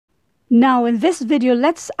Now, in this video,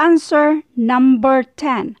 let's answer number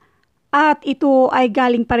 10. At ito ay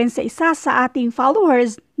galing pa rin sa isa sa ating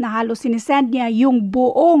followers na halos sinisend niya yung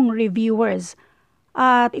buong reviewers.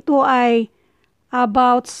 At ito ay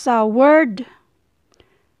about sa word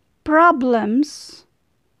problems.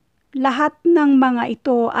 Lahat ng mga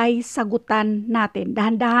ito ay sagutan natin.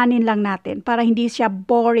 Dahan-dahanin lang natin para hindi siya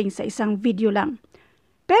boring sa isang video lang.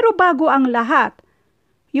 Pero bago ang lahat,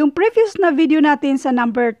 yung previous na video natin sa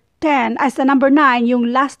number 10, sa number 9,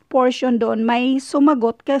 yung last portion doon may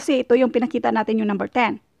sumagot kasi ito yung pinakita natin yung number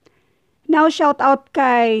 10. Now, shout out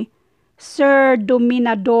kay Sir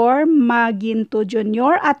Dominador Maginto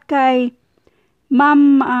Jr. at kay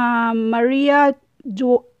Ma'am Maria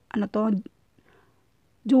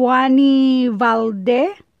Juani Valde.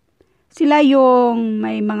 Sila yung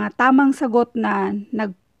may mga tamang sagot na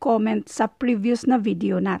nag-comment sa previous na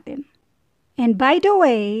video natin. And by the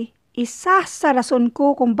way, isa sa rason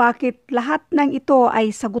ko kung bakit lahat ng ito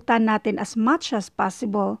ay sagutan natin as much as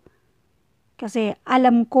possible kasi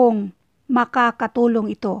alam kong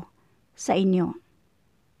makakatulong ito sa inyo.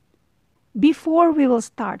 Before we will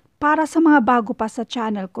start, para sa mga bago pa sa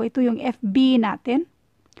channel ko, ito yung FB natin.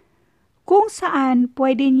 Kung saan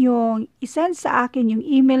pwede nyo isend sa akin yung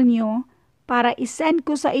email nyo para isend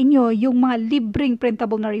ko sa inyo yung mga libreng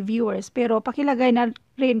printable na reviewers. Pero pakilagay na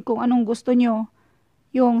rin kung anong gusto nyo,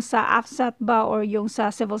 yung sa AFPSAT ba or yung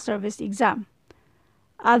sa civil service exam.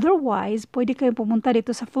 Otherwise, pwede kayong pumunta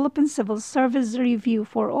dito sa Philippine Civil Service Review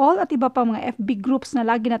for All at iba pa mga FB groups na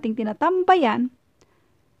lagi nating tinatambayan.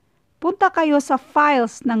 Punta kayo sa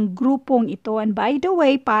files ng grupong ito. And by the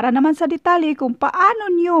way, para naman sa detalye kung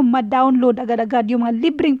paano nyo ma-download agad-agad yung mga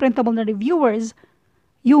libreng printable na reviewers,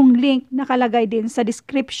 yung link nakalagay din sa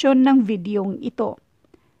description ng videong ito.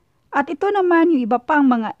 At ito naman yung iba pang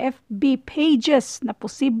mga FB pages na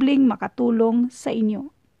posibleng makatulong sa inyo.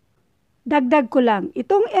 Dagdag ko lang,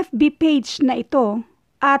 itong FB page na ito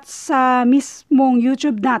at sa mismong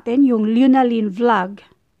YouTube natin, yung Leonalyn vlog,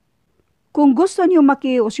 kung gusto niyo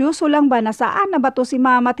makiusyuso lang ba, nasaan na ba to si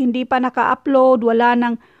Mama at hindi pa naka-upload,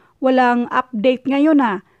 walang update ngayon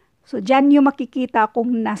na. So dyan niyo makikita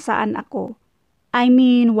kung nasaan ako. I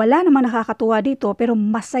mean, wala naman nakakatuwa dito pero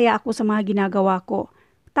masaya ako sa mga ginagawa ko.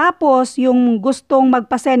 Tapos, yung gustong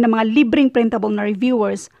magpasend ng mga libreng printable na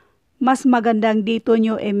reviewers, mas magandang dito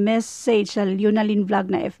nyo message sa Leonalyn Vlog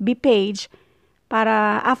na FB page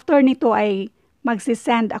para after nito ay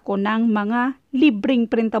magsisend ako ng mga libreng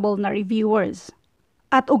printable na reviewers.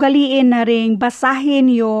 At ugaliin na ring basahin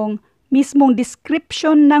yung mismong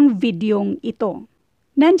description ng videong ito.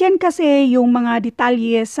 Nandyan kasi yung mga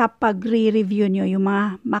detalye sa pagre-review nyo, yung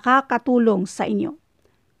mga makakatulong sa inyo.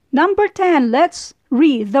 Number 10, let's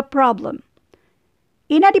read the problem.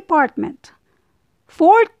 In a department,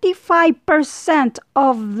 45%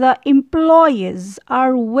 of the employees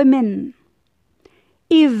are women.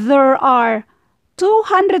 If there are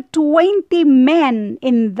 220 men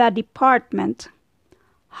in the department,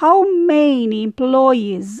 how many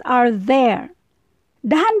employees are there?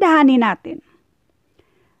 Dahan-dahanin natin.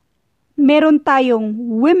 Meron tayong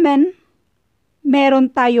women,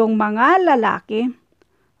 meron tayong mga lalaki,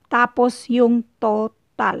 tapos yung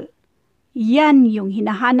total. Yan yung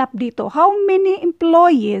hinahanap dito. How many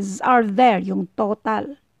employees are there? Yung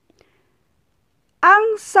total.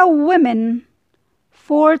 Ang sa women,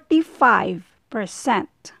 45%.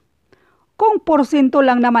 Kung porsyento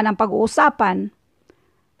lang naman ang pag-uusapan,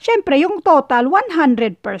 syempre yung total,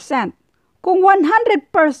 100%. Kung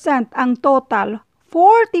 100% ang total,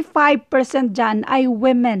 45% dyan ay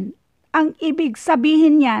women. Ang ibig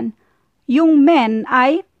sabihin yan, yung men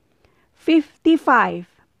ay 55%.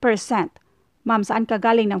 Ma'am, saan ka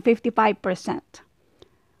galing ng 55%?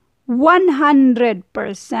 100%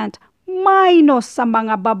 minus sa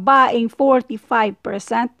mga babaeng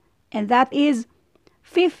 45%, and that is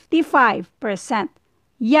 55%.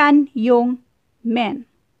 Yan yung men.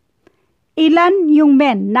 Ilan yung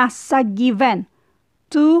men? Nasa given.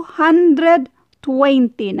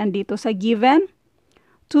 220. Nandito sa given.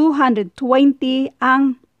 220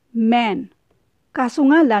 ang men. Kaso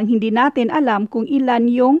nga lang, hindi natin alam kung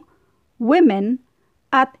ilan yung women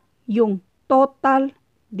at yung total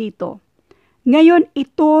dito. Ngayon,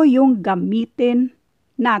 ito yung gamitin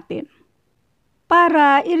natin.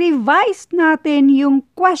 Para i-revise natin yung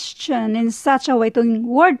question in such a way, itong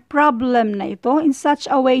word problem na ito, in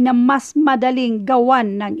such a way na mas madaling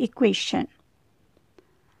gawan ng equation.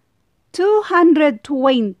 220.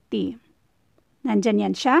 Nandyan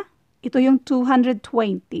yan siya. Ito yung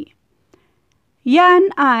 220. Yan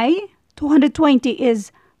ay, 220 is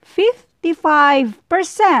 55%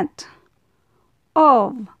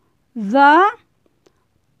 of the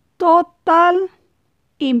total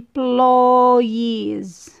employees.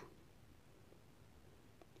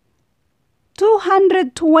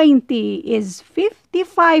 220 is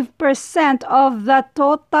 55% of the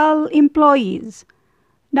total employees.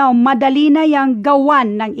 Now, madali na yung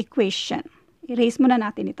gawan ng equation. Erase muna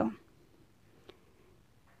natin ito.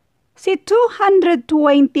 Si 220,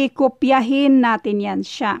 kopyahin natin yan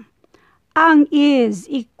siya. Ang is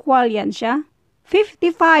equal yan siya.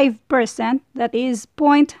 55%, that is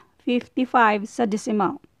 0.55 sa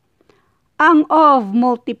decimal. Ang of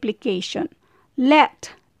multiplication.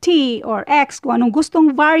 Let T or X, kung anong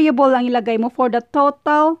gustong variable ang ilagay mo for the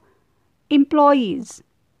total employees.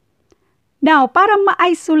 Now, para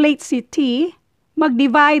ma-isolate si T,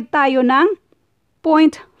 mag-divide tayo ng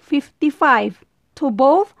 0.55 to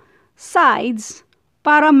both sides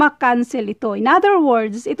para ma-cancel ito. In other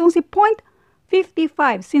words, itong si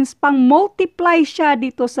 0.55, since pang-multiply siya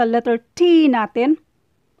dito sa letter T natin,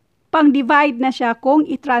 pang-divide na siya kung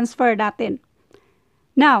i-transfer natin.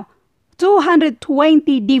 Now, 220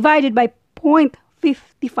 divided by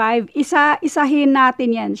 0.55, isahin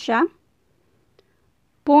natin yan siya.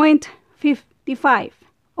 0.55.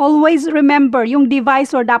 Always remember, yung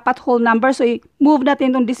divisor dapat whole number, so i-move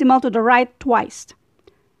natin itong decimal to the right twice.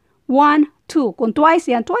 1, 2. Kung twice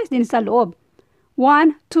yan, twice din sa loob.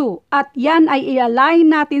 1, 2. At yan ay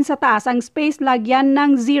i-align natin sa taas. Ang space, lagyan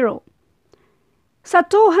ng 0. Sa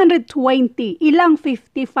 220, ilang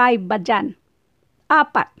 55 ba dyan?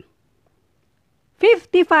 4.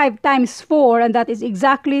 55 times 4, and that is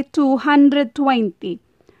exactly 220.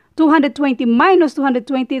 220 minus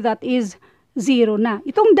 220, that is 0 na.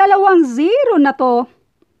 Itong dalawang 0 na to,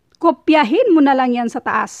 kopyahin mo na lang yan sa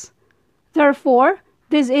taas. Therefore,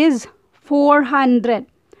 this is 400.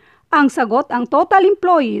 Ang sagot, ang total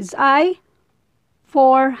employees ay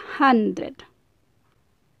 400.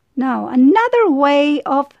 Now, another way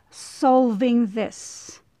of solving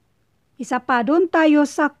this. Isa pa, doon tayo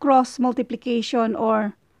sa cross multiplication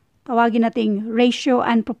or tawagin nating ratio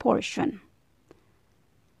and proportion.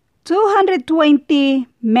 220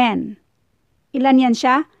 men. Ilan yan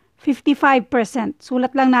siya? 55%.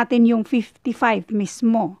 Sulat lang natin yung 55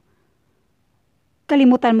 mismo.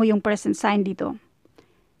 Kalimutan mo yung percent sign dito.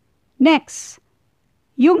 Next,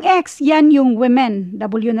 yung X, yan yung women.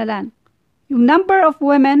 W na lang. Yung number of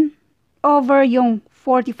women over yung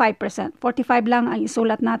 45%. 45 lang ang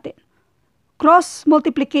isulat natin. Cross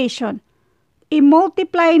multiplication.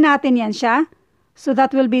 I-multiply natin yan siya. So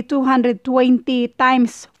that will be 220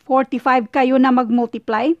 times 45. Kayo na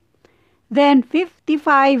mag-multiply. Then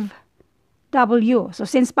 55 W. So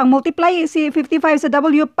since pang-multiply si 55 sa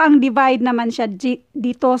W, pang-divide naman siya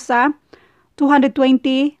dito sa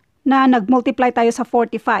 220 na nag-multiply tayo sa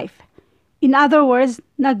 45. In other words,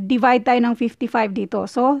 nag-divide tayo ng 55 dito.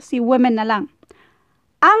 So si women na lang.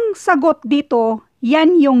 Ang sagot dito,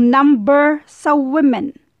 yan yung number sa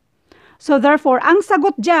women. So therefore, ang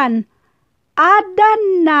sagot dyan,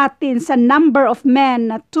 adan natin sa number of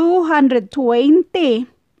men na 220.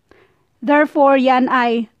 Therefore, yan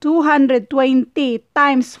ay 220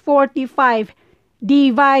 times 45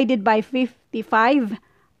 divided by 55.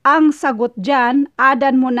 Ang sagot dyan,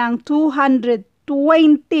 adan mo ng 220.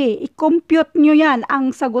 I-compute nyo yan.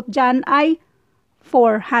 Ang sagot dyan ay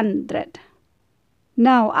 400.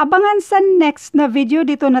 Now, abangan sa next na video.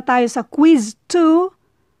 Dito na tayo sa quiz 2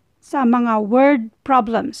 sa mga word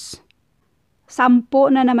problems. 10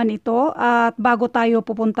 na naman ito at bago tayo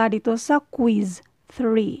pupunta dito sa quiz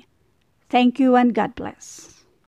 3. Thank you and God bless.